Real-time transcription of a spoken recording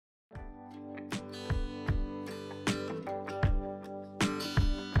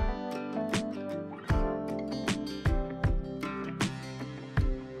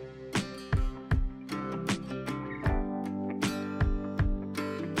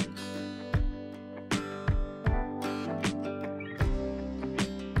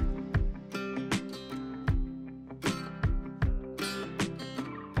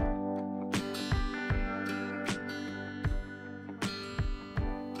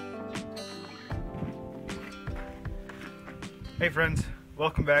Hey friends,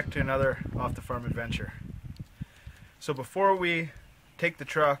 welcome back to another off the farm adventure. So before we take the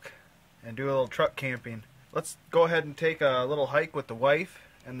truck and do a little truck camping, let's go ahead and take a little hike with the wife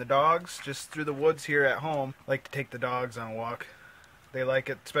and the dogs just through the woods here at home. I like to take the dogs on a walk. They like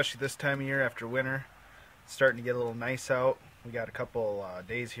it, especially this time of year after winter. It's starting to get a little nice out. We got a couple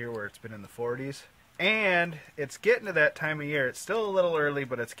days here where it's been in the 40s. And it's getting to that time of year. It's still a little early,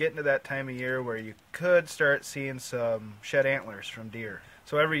 but it's getting to that time of year where you could start seeing some shed antlers from deer.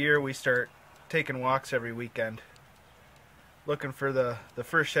 So every year we start taking walks every weekend, looking for the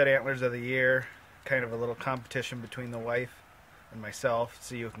first shed antlers of the year. Kind of a little competition between the wife and myself.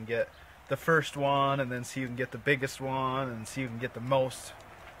 See who can get the first one, and then see who can get the biggest one, and see who can get the most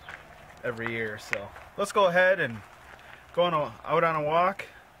every year. So let's go ahead and go out on a walk.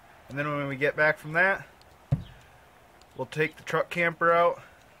 And then when we get back from that, we'll take the truck camper out,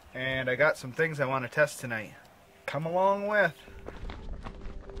 and I got some things I want to test tonight. Come along with.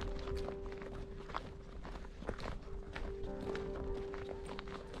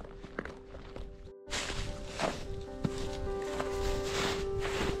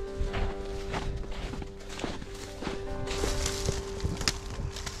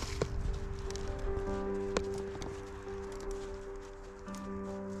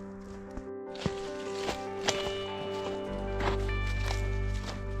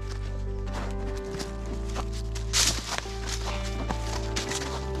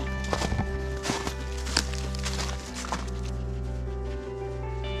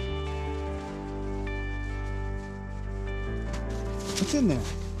 What's in there?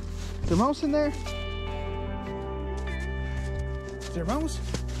 Is there a mouse in there? Is there a mouse?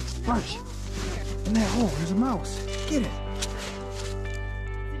 Marsh, in that hole, there's a mouse. Get it.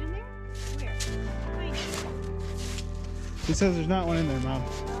 Is it in there? Where? He says there's not one in there, Mom.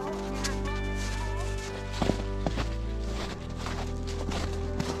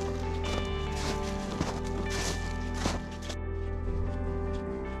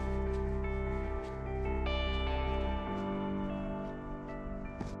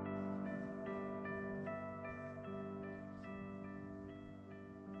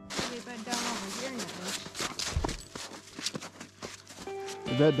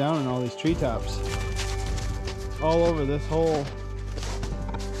 They bed down in all these treetops, all over this whole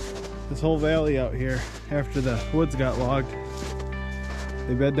valley out here. After the woods got logged,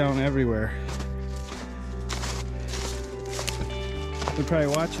 they bed down everywhere. They're probably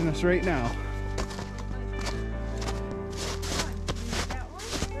watching us right now.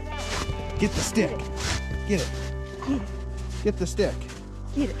 Get the stick. Get it. Get the stick.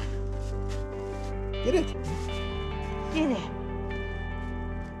 Get it. Get it. Get it.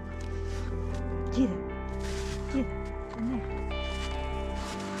 Get it. Get it. In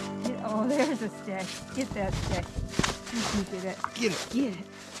there. Oh, there's a stick. Get that stick. You can get it. Get it. Get it.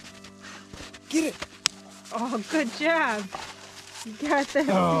 Get it. Oh, good job. You got that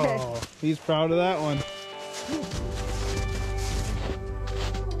Oh, he's proud of that one.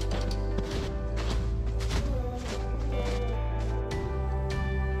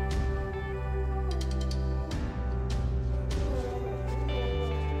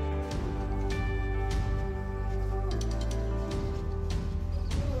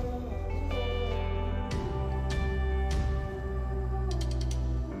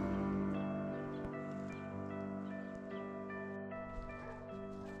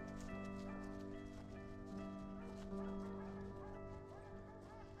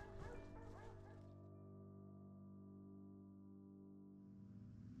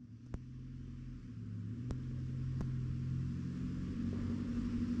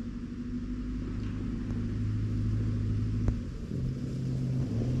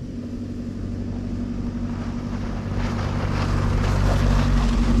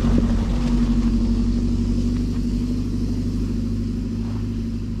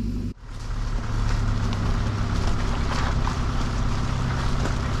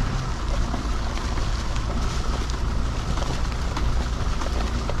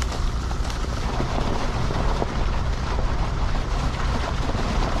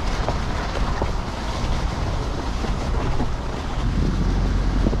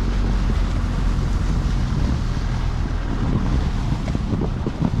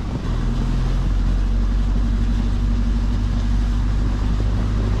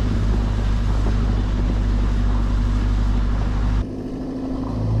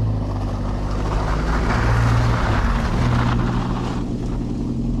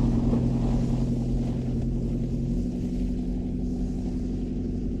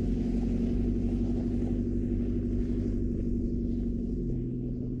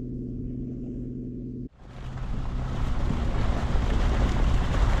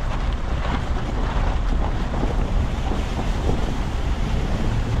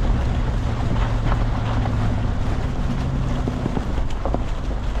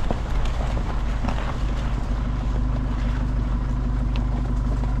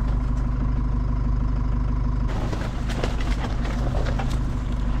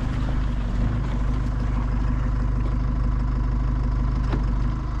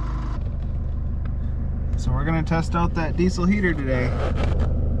 So we're gonna test out that diesel heater today.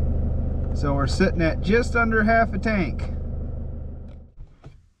 So we're sitting at just under half a tank.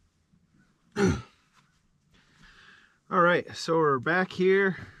 All right, so we're back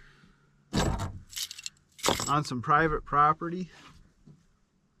here on some private property,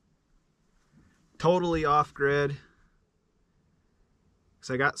 totally off grid,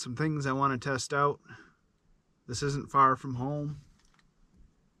 because I got some things I want to test out. This isn't far from home.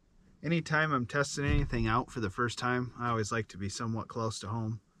 Anytime I'm testing anything out for the first time, I always like to be somewhat close to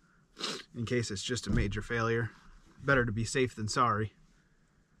home in case it's just a major failure. Better to be safe than sorry.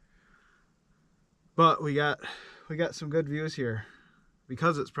 But we got some good views here.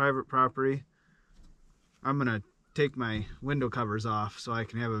 Because it's private property, I'm gonna take my window covers off so I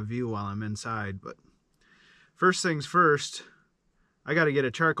can have a view while I'm inside. But first things first, I gotta get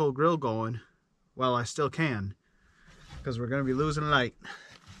a charcoal grill going while I still can, because we're gonna be losing light.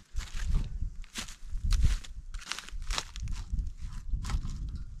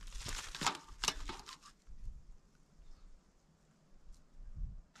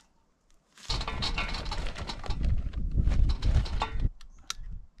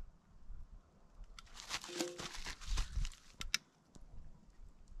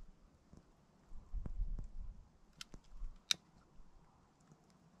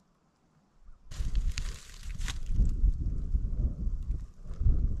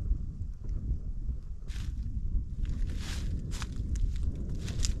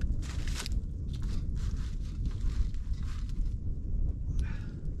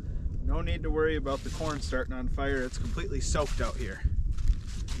 No need to worry about the corn starting on fire. It's completely soaked out here.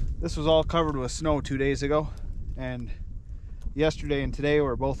 This was all covered with snow 2 days ago, and yesterday and today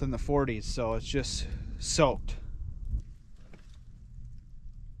were both in the 40s, so it's just soaked.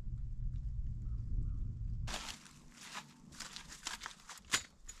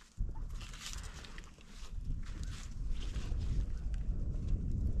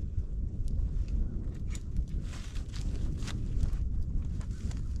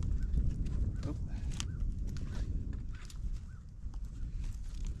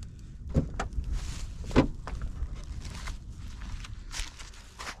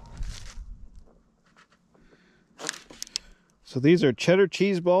 So these are cheddar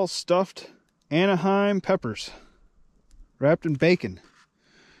cheese balls stuffed Anaheim peppers wrapped in bacon.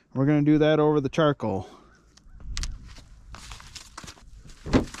 We're going to do that over the charcoal.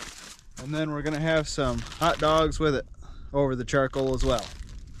 And then we're going to have some hot dogs with it over the charcoal as well.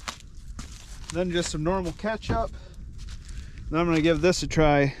 Then just some normal ketchup. Then I'm going to give this a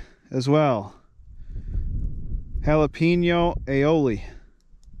try as well. Jalapeno aioli.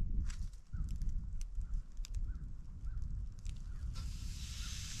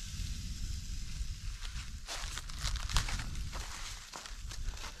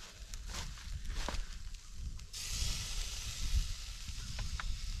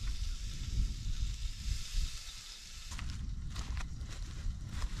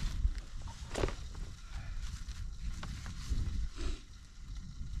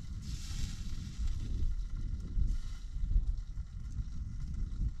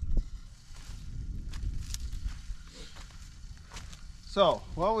 So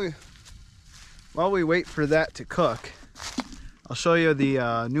while we wait for that to cook, I'll show you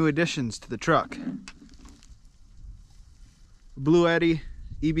the new additions to the truck. Blue Eddy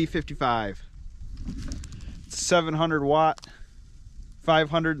EB55. It's 700 watt,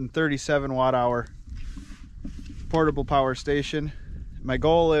 537 watt hour portable power station. My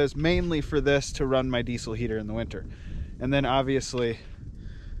goal is mainly for this to run my diesel heater in the winter, and then obviously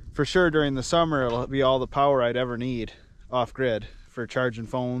for sure during the summer it'll be all the power I'd ever need off grid for charging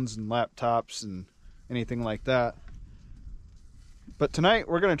phones and laptops and anything like that. But tonight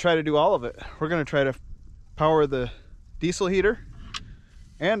we're going to try to do all of it. We're going to try to power the diesel heater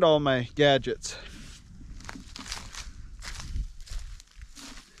and all my gadgets.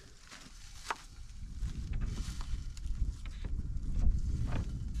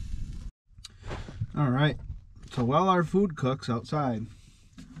 All right, so while our food cooks outside,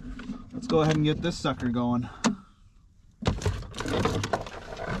 let's go ahead and get this sucker going.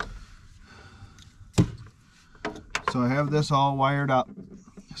 So I have this all wired up,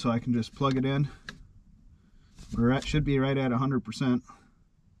 so I can just plug it in. We're at, should be right at 100%.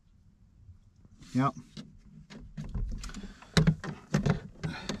 Yep.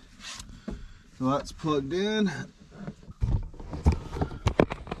 So that's plugged in.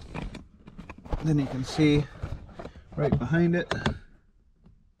 Then you can see right behind it,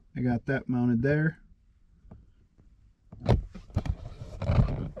 I got that mounted there.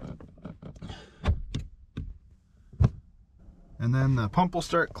 And then the pump will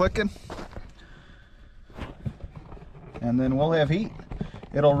start clicking. and then we'll have heat.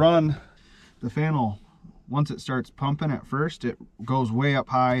 It'll run, the fan will, once it starts pumping at first, it goes way up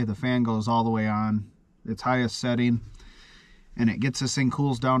high, the fan goes all the way on its highest setting, and it gets this thing,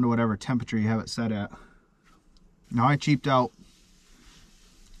 cools down to whatever temperature you have it set at. Now I cheaped out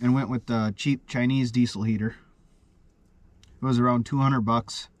and went with the cheap Chinese diesel heater. It was around 200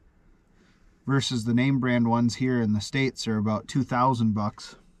 bucks versus the name brand ones here in the States are about 2,000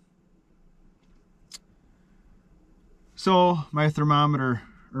 bucks. So my thermometer,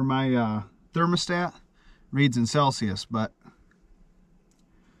 or my thermostat, reads in Celsius, but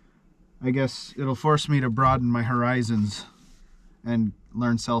I guess it'll force me to broaden my horizons and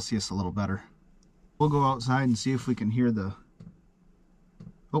learn Celsius a little better. We'll go outside and see if we can hear the...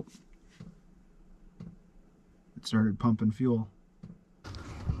 Oh, it started pumping fuel.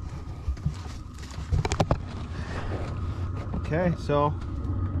 Okay, so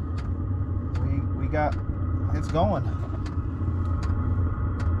we got, it's going.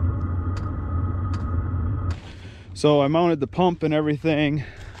 So I mounted the pump and everything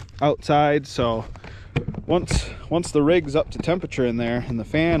outside, so once the rig's up to temperature in there and the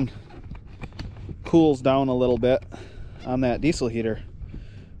fan cools down a little bit on that diesel heater,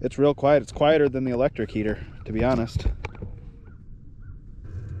 it's real quiet. It's quieter than the electric heater, to be honest.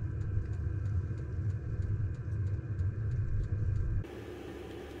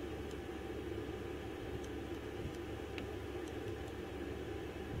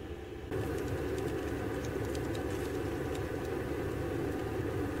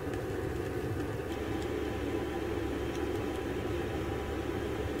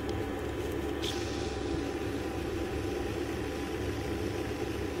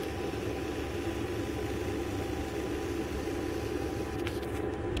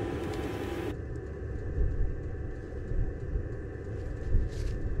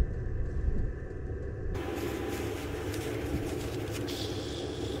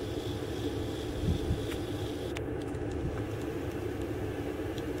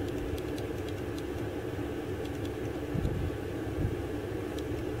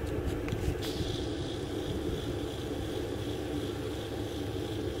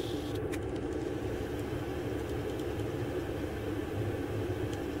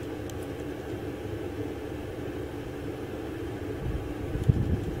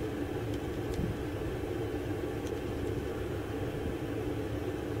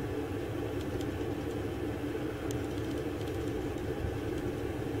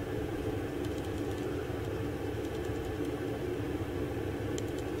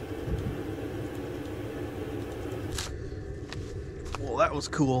 Well, that was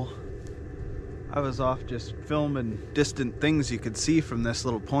cool. I was off just filming distant things you could see from this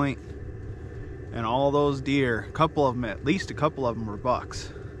little point, and all those deer, a couple of them, at least a couple of them were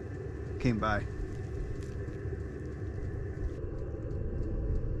bucks, came by.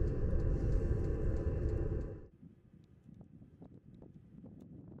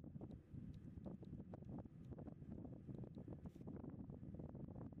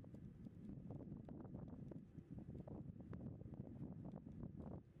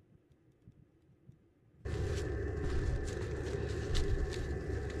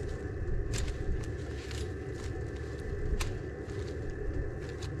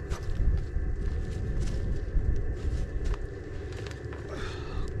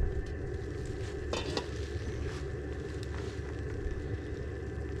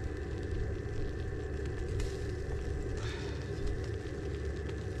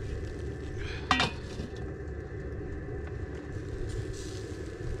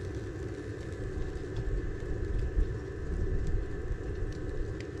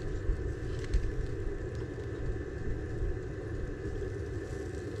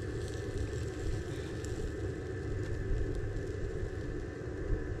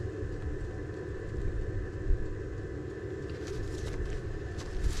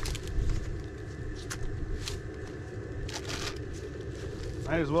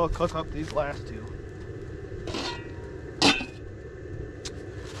 Might as well cook up these last two.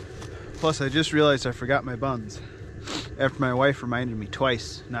 Plus, I just realized I forgot my buns after my wife reminded me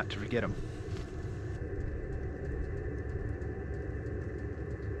twice not to forget them.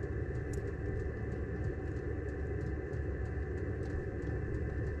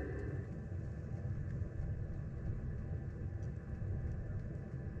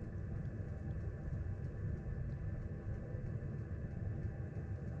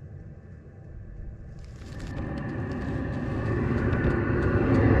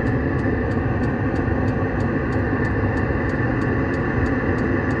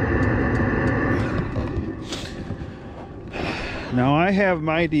 Now I have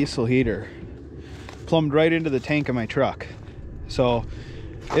my diesel heater plumbed right into the tank of my truck. So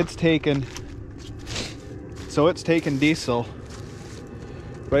it's taken diesel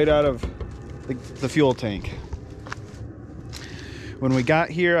right out of the fuel tank. When we got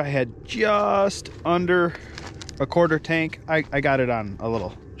here, I had just under a quarter tank. I got it on a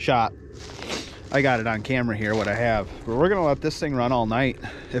little shot. I got it on camera here, what I have. But we're gonna let this thing run all night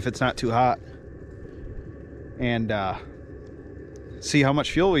if it's not too hot, and see how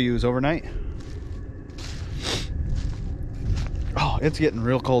much fuel we use overnight. Oh, it's getting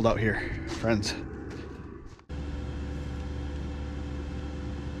real cold out here, friends.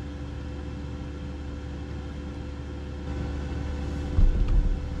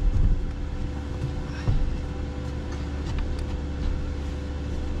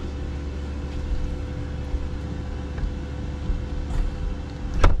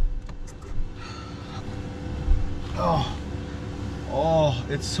 Oh,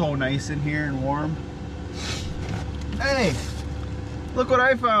 it's so nice in here and warm. Hey, look what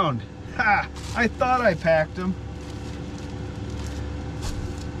I found. Ha! I thought I packed them.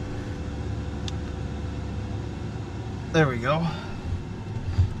 There we go.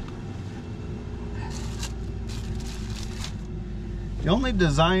 The only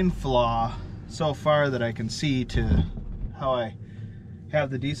design flaw so far that I can see to how I have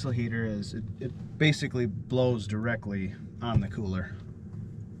the diesel heater is it basically blows directly on the cooler,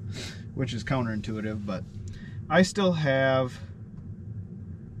 which is counterintuitive, but I still have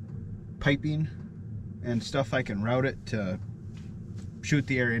piping and stuff I can route it to shoot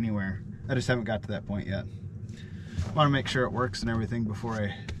the air anywhere. I just haven't got to that point yet. I want to make sure it works and everything before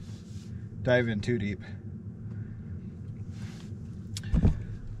I dive in too deep.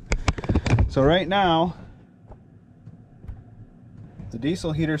 So right now the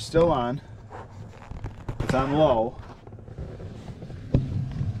diesel heater's still on. It's on low.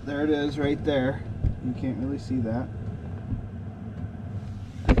 There it is right there. You can't really see that.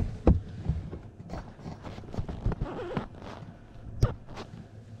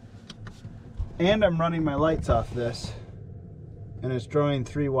 And I'm running my lights off this, and it's drawing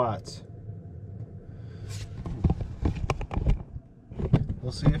 3 watts.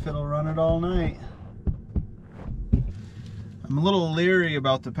 We'll see if it'll run it all night. I'm a little leery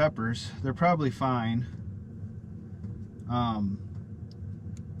about the peppers. They're probably fine.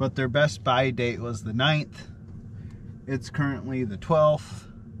 But their best buy date was the 9th. It's currently the 12th.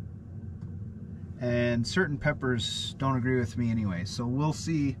 And certain peppers don't agree with me anyway. So we'll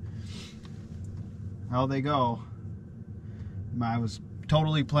see how they go. I was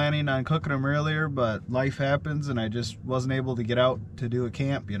totally planning on cooking them earlier, but life happens and I just wasn't able to get out to do a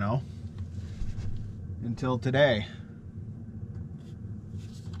camp, you know, until today.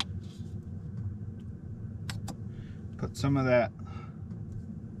 Put some of that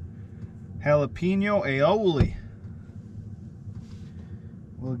jalapeno aioli.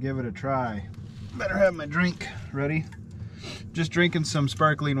 We'll give it a try. Better have my drink ready. Just drinking some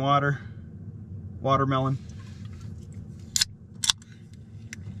sparkling water. Watermelon.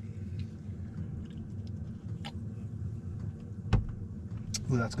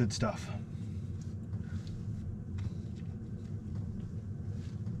 Ooh, that's good stuff.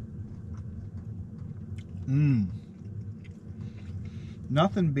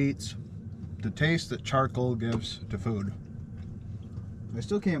 Nothing beats the taste that charcoal gives to food. I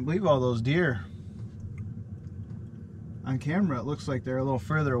still can't believe all those deer. On camera it looks like they're a little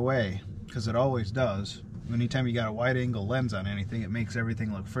further away, because it always does. Anytime you got a wide angle lens on anything, it makes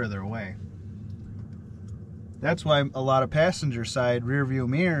everything look further away. That's why a lot of passenger side rear view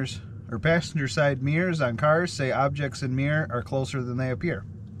mirrors, or passenger side mirrors on cars, say objects in mirror are closer than they appear.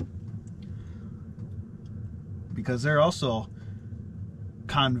 Because they're also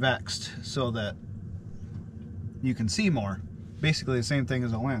convexed so that you can see more. Basically the same thing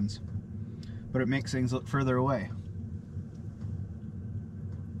as a lens, but it makes things look further away.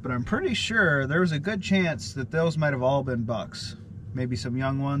 But I'm pretty sure there was a good chance that those might have all been bucks. Maybe some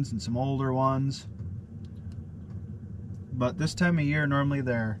young ones and some older ones. But this time of year, normally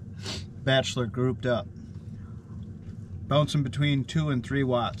they're bachelor grouped up. Bouncing between 2 and 3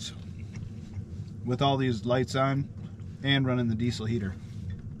 watts. With all these lights on and running the diesel heater.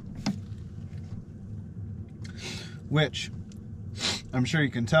 Which, I'm sure you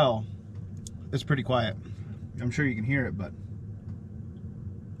can tell, it's pretty quiet. I'm sure you can hear it, but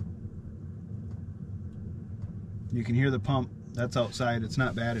you can hear the pump. That's outside. It's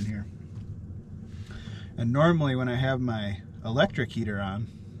not bad in here. And normally when I have my electric heater on,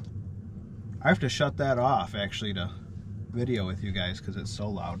 I have to shut that off actually to video with you guys because it's so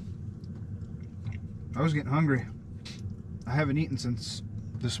loud. I was getting hungry. I haven't eaten since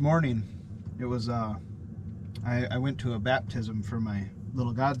this morning It was, I went to a baptism for my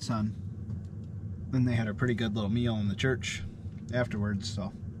little godson, and they had a pretty good little meal in the church afterwards,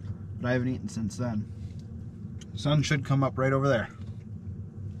 so, but I haven't eaten since then. The sun should come up right over there.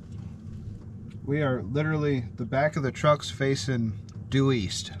 We are literally, the back of the truck's facing due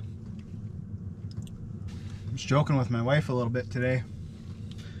east. I was joking with my wife a little bit today.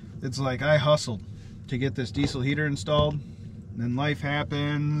 It's like I hustled to get this diesel heater installed, and then life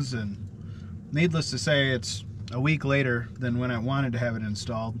happens, and needless to say, it's a week later than when I wanted to have it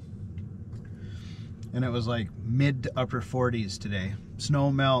installed. And it was like mid to upper 40s today.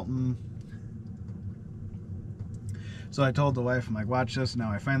 Snow melting. So I told the wife, I'm like, watch this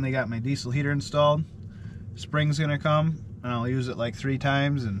now. I finally got my diesel heater installed. Spring's gonna come, and I'll use it like 3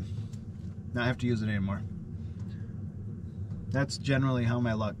 times and not have to use it anymore. That's generally how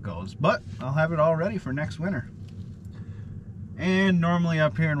my luck goes. But I'll have it all ready for next winter. And normally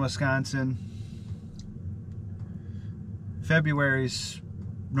up here in Wisconsin, February's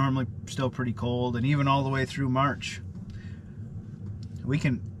normally still pretty cold, and even all the way through March. We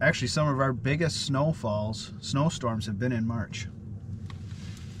can, actually some of our biggest snowstorms have been in March.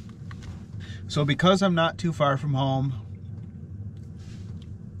 So because I'm not too far from home,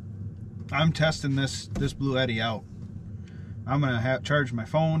 I'm testing this Blue Eddy out. I'm gonna charge my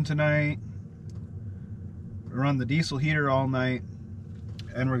phone tonight, run the diesel heater all night,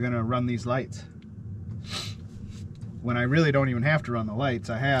 and we're gonna run these lights. When I really don't even have to run the lights,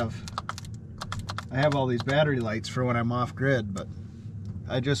 I have all these battery lights for when I'm off grid, but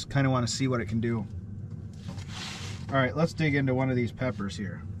I just kind of want to see what it can do. All right, let's dig into one of these peppers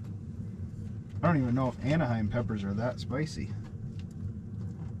here. I don't even know if Anaheim peppers are that spicy.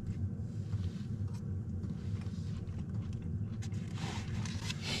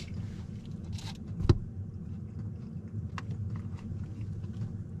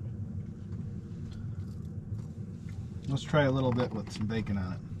 Let's try a little bit with some bacon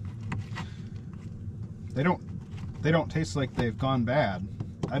on it. They don't taste like they've gone bad.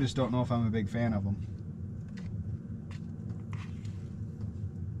 I just don't know if I'm a big fan of them.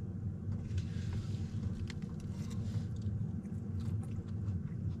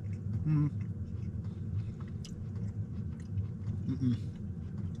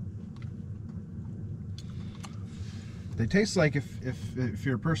 They taste like if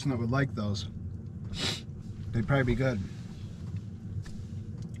you're a person that would like those, they'd probably be good.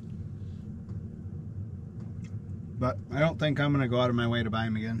 But I don't think I'm going to go out of my way to buy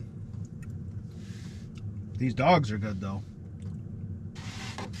them again. These dogs are good though.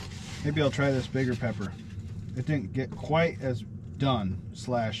 Maybe I'll try this bigger pepper. It didn't get quite as done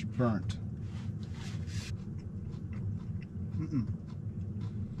 / burnt.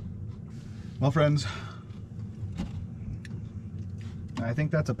 Well, friends, I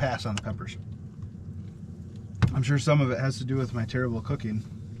think that's a pass on the peppers. I'm sure some of it has to do with my terrible cooking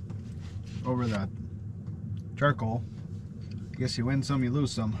over that charcoal. I guess you win some, you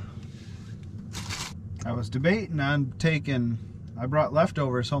lose some. I was debating on I brought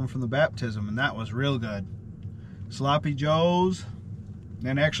leftovers home from the baptism, and that was real good. Sloppy Joes,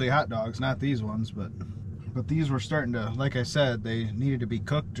 and actually hot dogs, not these ones, but these were starting to, like I said, they needed to be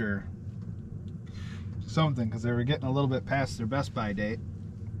cooked or something, because they were getting a little bit past their best by date.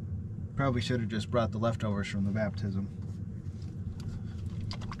 Probably should have just brought the leftovers from the baptism.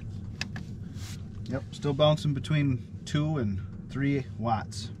 Yep, still bouncing between 2 and 3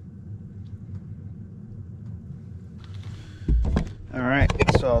 watts. Alright,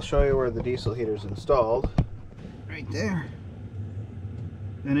 so I'll show you where the diesel heater's installed. Right there.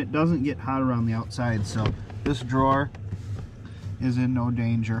 And it doesn't get hot around the outside, so this drawer is in no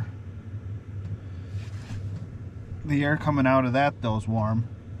danger. The air coming out of that though is warm,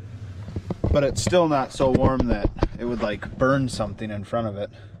 but it's still not so warm that it would like burn something in front of it.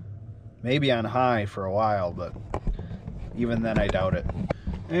 Maybe on high for a while, but even then I doubt it.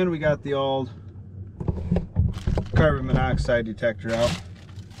 And we got the old carbon monoxide detector out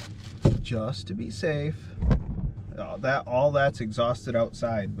just to be safe. All that's exhausted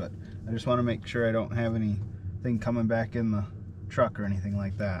outside, but I just want to make sure I don't have anything coming back in the truck or anything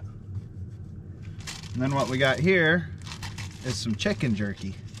like that. And then what we got here is some chicken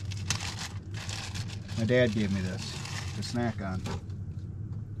jerky. My dad gave me this to snack on.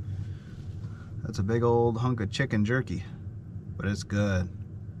 That's a big old hunk of chicken jerky, but it's good.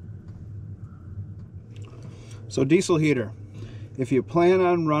 So diesel heater. If you plan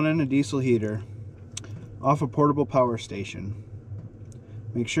on running a diesel heater off a portable power station,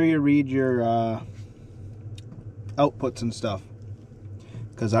 make sure you read your outputs and stuff,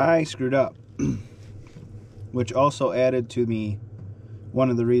 because I screwed up, which also added to me one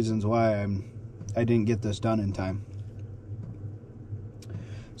of the reasons why I didn't get this done in time.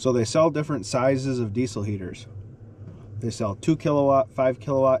 So they sell different sizes of diesel heaters. They sell 2 kilowatt, 5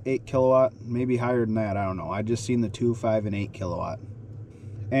 kilowatt, 8 kilowatt, maybe higher than that, I don't know. I just seen the 2, 5, and 8 kilowatt.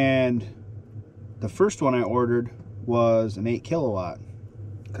 And the first one I ordered was an 8 kilowatt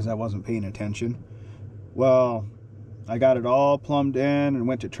because I wasn't paying attention. Well, I got it all plumbed in and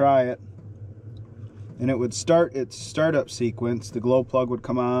went to try it. And it would start its startup sequence. The glow plug would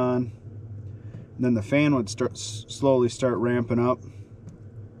come on. And then the fan would slowly start ramping up.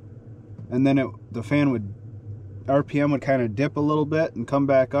 And then the fan would, RPM would kind of dip a little bit and come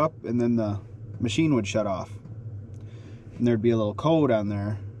back up, and then the machine would shut off. And there'd be a little code on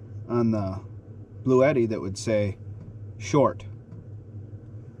there, on the Bluetti, that would say short.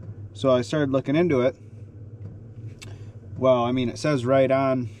 So I started looking into it. Well, I mean, it says right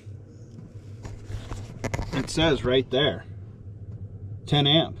on, it says right there, 10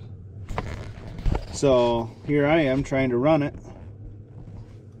 amp. So here I am trying to run it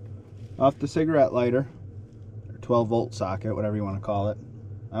off the cigarette lighter, or 12 volt socket, whatever you want to call it.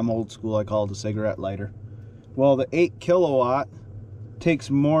 I'm old school, I call it a cigarette lighter. Well, the 8 kilowatt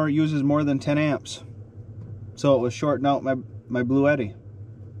uses more than 10 amps. So it was shorting out my Bluetti.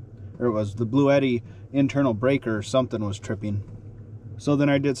 Or it was the Bluetti internal breaker or something was tripping. So then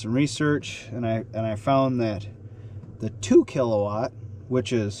I did some research, and I found that the 2 kilowatt,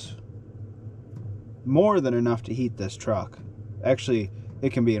 which is more than enough to heat this truck. Actually,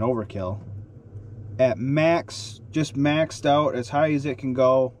 it can be an overkill. At max, just maxed out as high as it can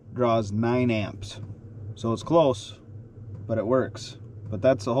go, draws 9 amps. So it's close, but it works. But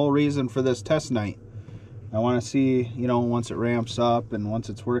that's the whole reason for this test night. I want to see, you know, once it ramps up and once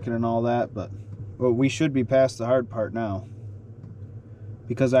it's working and all that, but we should be past the hard part now.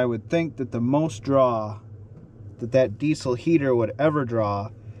 Because I would think that the most draw that diesel heater would ever draw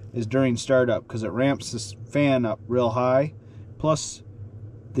is during startup, because it ramps this fan up real high. Plus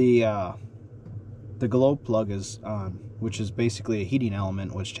the glow plug is on, which is basically a heating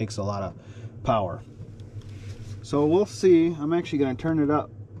element, which takes a lot of power. So we'll see. I'm actually going to turn it up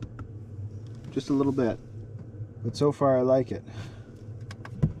just a little bit, but so far I like it.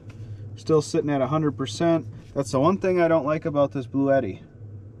 Still sitting at 100%. That's the one thing I don't like about this Bluetti,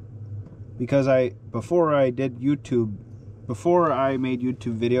 because before I made YouTube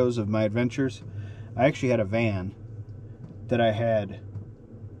videos of my adventures, I actually had a van that I had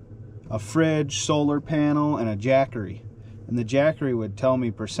a fridge, solar panel, and a jackery. And the jackery would tell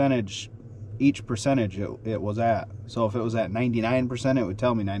me each percentage it was at. So if it was at 99%, it would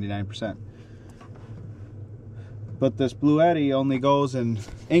tell me 99%. But this Bluetti only goes in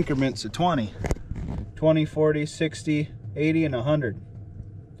increments of 20. 20, 40, 60, 80, and 100.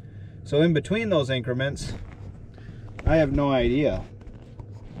 So in between those increments, I have no idea.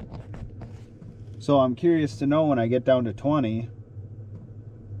 So I'm curious to know when I get down to 20,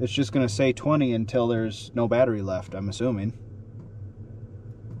 it's just going to say 20 until there's no battery left, I'm assuming.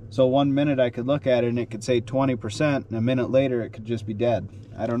 So 1 minute I could look at it and it could say 20%, and a minute later it could just be dead.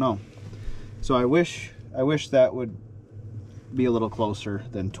 I don't know. So I wish that would be a little closer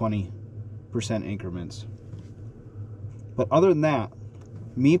than 20% increments. But other than that,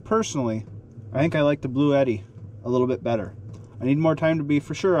 me personally, I think I like the Bluetti a little bit better. I need more time to be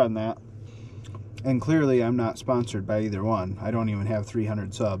for sure on that. And clearly I'm not sponsored by either one. I don't even have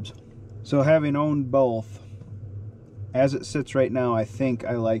 300 subs. So having owned both, as it sits right now, I think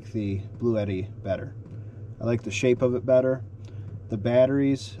I like the Bluetti better. I like the shape of it better. The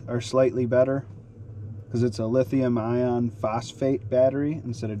batteries are slightly better, because it's a lithium ion phosphate battery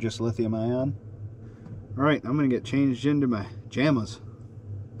instead of just lithium ion. Alright, I'm going to get changed into my jammas.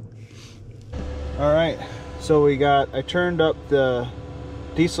 Alright, so I turned up the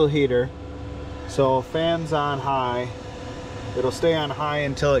diesel heater, so fan's on high. It'll stay on high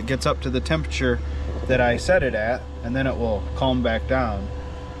until it gets up to the temperature that I set it at, and then it will calm back down.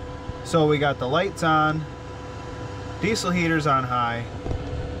 So we got the lights on, diesel heater's on high,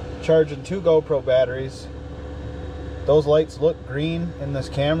 charging 2 GoPro batteries. Those lights look green in this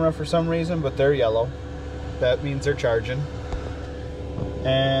camera for some reason, but they're yellow. That means they're charging.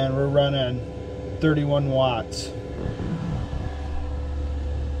 And we're running 31 watts.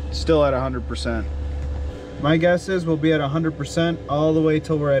 Still at 100%. My guess is we'll be at 100% all the way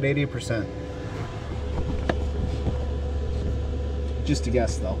till we're at 80%. Just a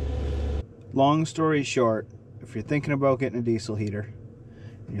guess though. Long story short, if you're thinking about getting a diesel heater,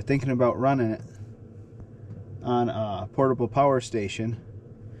 and you're thinking about running it on a portable power station,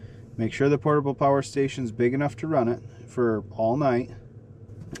 make sure the portable power station's big enough to run it for all night,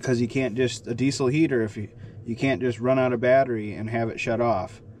 because you can't just, a diesel heater, if you can't just run out of battery and have it shut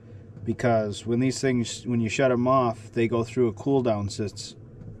off, because when these things, when you shut them off, they go through a cooldown.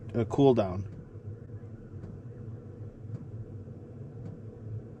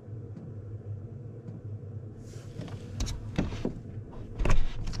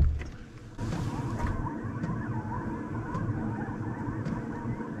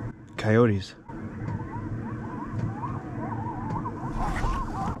 Coyotes.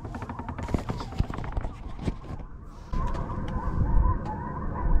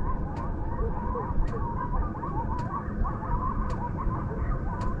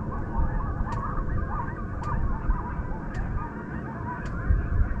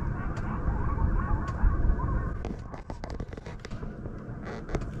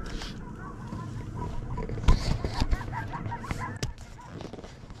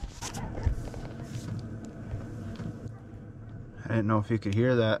 I didn't know if you could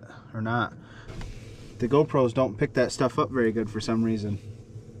hear that or not. The GoPros don't pick that stuff up very good for some reason.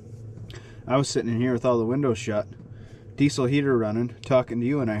 I was sitting in here with all the windows shut, diesel heater running, talking to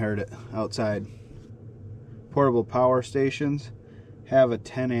you, and I heard it outside. Portable power stations have a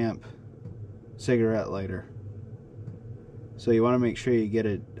 10 amp cigarette lighter. So you want to make sure you get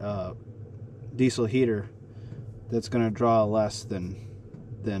a diesel heater that's going to draw less than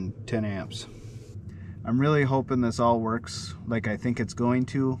 10 amps. I'm really hoping this all works like I think it's going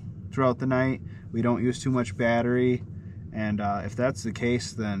to throughout the night. We don't use too much battery, and if that's the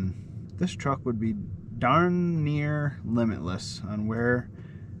case, then this truck would be darn near limitless on where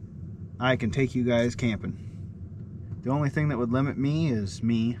I can take you guys camping. The only thing that would limit me is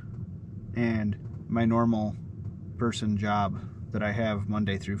me and my normal person job that I have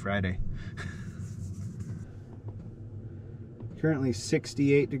Monday through Friday. Currently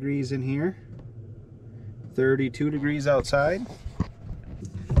 68 degrees in here, 32 degrees outside.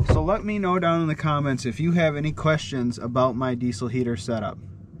 So let me know down in the comments if you have any questions about my diesel heater setup.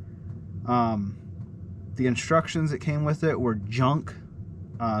 The instructions that came with it were junk,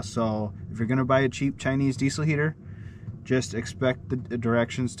 so if you're gonna buy a cheap Chinese diesel heater, just expect the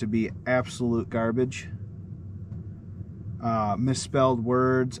directions to be absolute garbage. Misspelled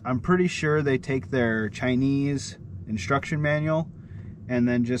words. I'm pretty sure they take their Chinese instruction manual and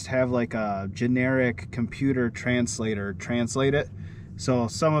then just have like a generic computer translator translate it. So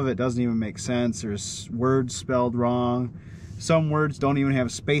some of it doesn't even make sense. There's words spelled wrong. Some words don't even have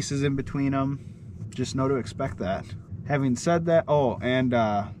spaces in between them. Just know to expect that. Having said that, oh, and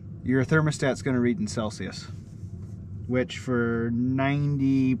your thermostat's going to read in Celsius, which for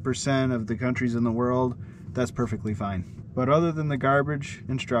 90% of the countries in the world, that's perfectly fine. But other than the garbage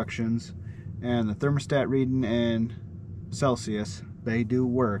instructions and the thermostat reading in Celsius, they do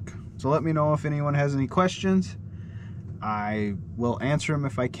work. So let me know if anyone has any questions. I will answer them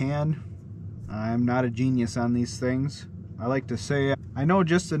if I can. I'm not a genius on these things. I like to say I know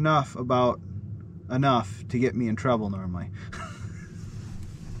just enough to get me in trouble normally.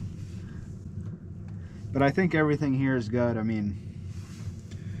 But I think everything here is good. I mean,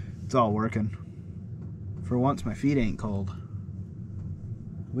 it's all working. For once, my feet ain't cold.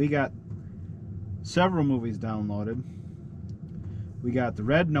 We got several movies downloaded. We got The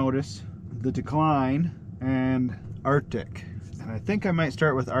Red Notice, The Decline, and Arctic. And I think I might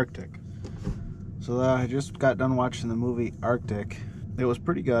start with Arctic. So I just got done watching the movie Arctic. It was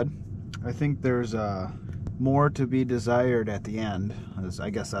pretty good. I think there's more to be desired at the end.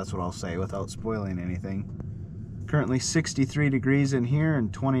 I guess that's what I'll say without spoiling anything. Currently 63 degrees in here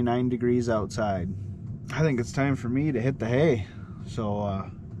and 29 degrees outside. I think it's time for me to hit the hay.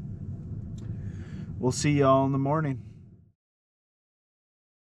 So we'll see y'all in the morning.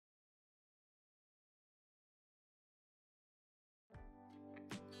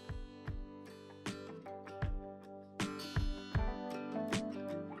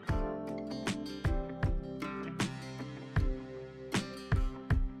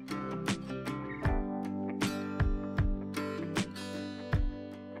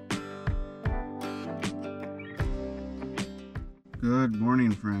 Good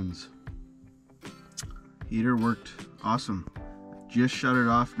morning, friends. Heater worked awesome. Just shut it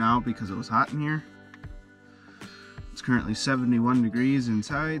off now because it was hot in here. It's currently 71 degrees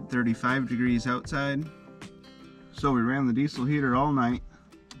inside, 35 degrees outside. So we ran the diesel heater all night,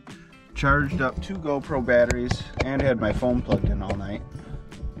 charged up 2 GoPro batteries, and had my phone plugged in all night.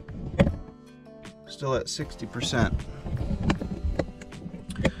 Still at 60%.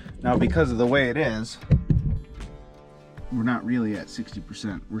 Now, because of the way it is, we're not really at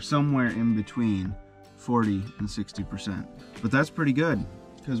 60%. We're somewhere in between 40 and 60%. But that's pretty good,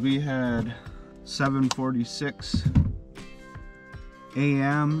 because we had 7:46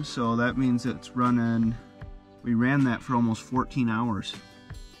 a.m. so that means it's running We ran that for almost 14 hours.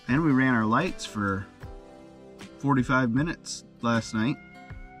 And we ran our lights for 45 minutes last night.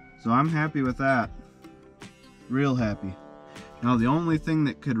 So I'm happy with that. Real happy. Now the only thing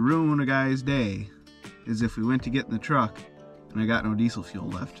that could ruin a guy's day is if we went to get in the truck and I got no diesel fuel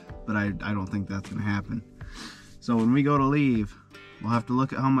left. But I don't think that's gonna happen. So when we go to leave, we'll have to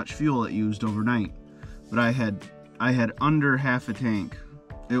look at how much fuel it used overnight. But I had under half a tank.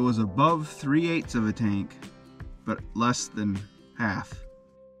 It was above 3/8 of a tank, but less than half.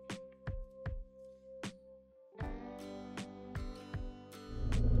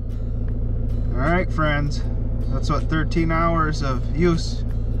 Alright friends, that's what 13 hours of use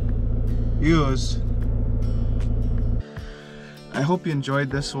used. I hope you enjoyed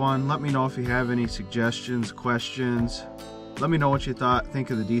this one. Let me know if you have any suggestions, questions. Let me know what you think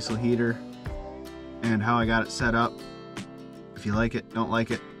of the diesel heater and how I got it set up. If you like it, don't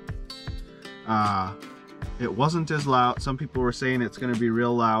like it. It wasn't as loud. Some people were saying it's going to be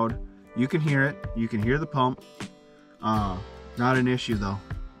real loud. You can hear it. You can hear the pump. Not an issue though.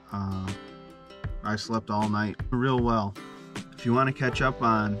 I slept all night real well. If you want to catch up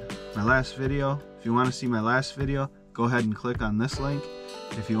on my last video, if you want to see my last video, go ahead and click on this link.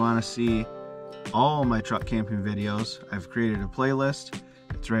 If you want to see all my truck camping videos, I've created a playlist.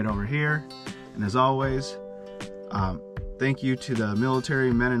 It's right over here. And as always, thank you to the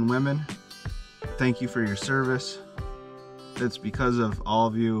military men and women. Thank you for your service. It's because of all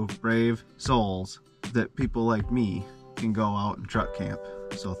of you brave souls that people like me can go out and truck camp.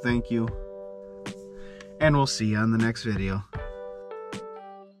 So thank you. And we'll see you on the next video.